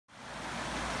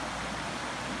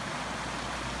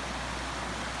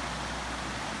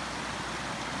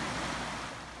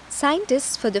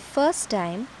Scientists, for the first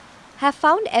time, have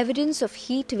found evidence of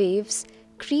heat waves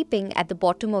creeping at the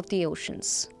bottom of the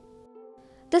oceans.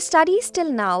 The studies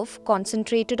till now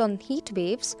concentrated on heat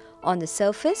waves on the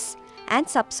surface and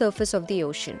subsurface of the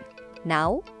ocean.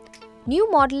 Now,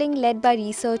 new modeling led by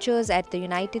researchers at the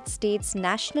United States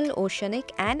National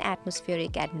Oceanic and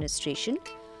Atmospheric Administration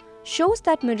shows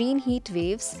that marine heat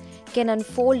waves can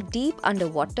unfold deep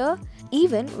underwater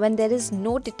even when there is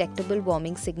no detectable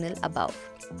warming signal above.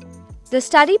 The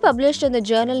study, published in the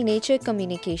journal Nature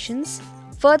Communications,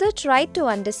 further tried to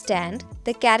understand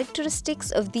the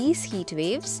characteristics of these heat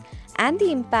waves and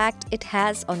the impact it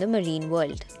has on the marine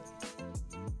world.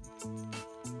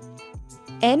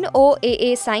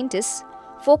 NOAA scientists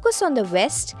focus on the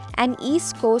west and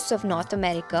east coasts of North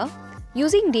America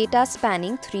using data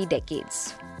spanning 3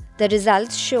 decades. The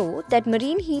results show that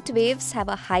marine heat waves have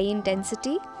a high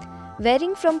intensity,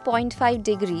 varying from 0.5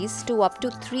 degrees to up to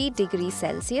 3 degrees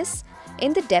Celsius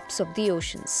in the depths of the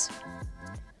oceans.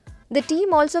 The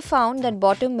team also found that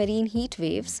bottom marine heat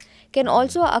waves can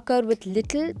also occur with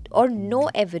little or no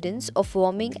evidence of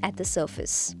warming at the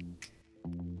surface.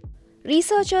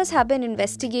 Researchers have been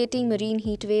investigating marine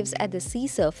heat waves at the sea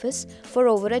surface for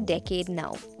over a decade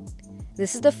now.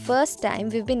 This is the first time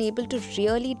we've been able to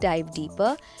really dive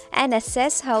deeper and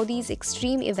assess how these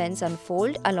extreme events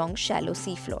unfold along shallow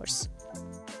seafloors.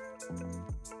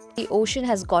 The ocean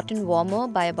has gotten warmer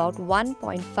by about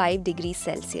 1.5 degrees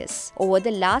Celsius over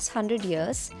the last 100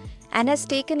 years and has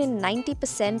taken in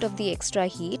 90% of the extra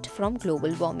heat from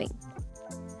global warming.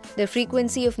 The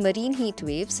frequency of marine heat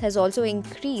waves has also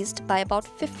increased by about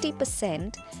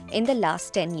 50% in the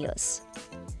last 10 years.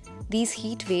 These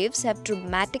heat waves have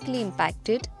dramatically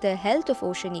impacted the health of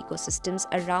ocean ecosystems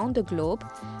around the globe,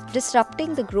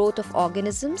 disrupting the growth of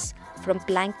organisms from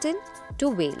plankton to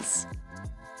whales.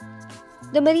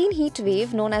 The marine heat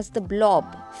wave, known as the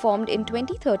blob, formed in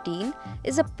 2013,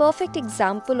 is a perfect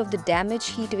example of the damage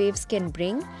heat waves can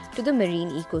bring to the marine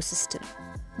ecosystem.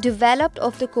 Developed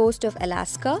off the coast of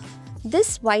Alaska,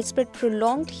 this widespread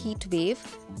prolonged heat wave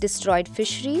destroyed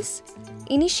fisheries,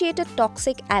 initiated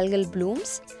toxic algal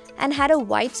blooms, and had a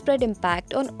widespread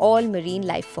impact on all marine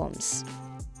life forms.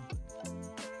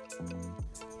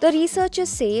 The researchers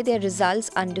say their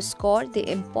results underscore the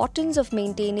importance of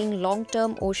maintaining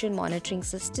long-term ocean monitoring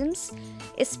systems,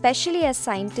 especially as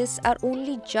scientists are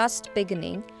only just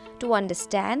beginning to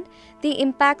understand the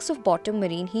impacts of bottom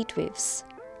marine heat waves.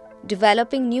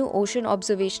 Developing new ocean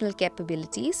observational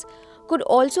capabilities could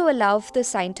also allow the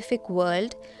scientific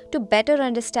world to better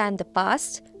understand the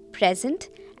past, present,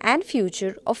 and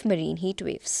future of marine heat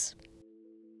waves.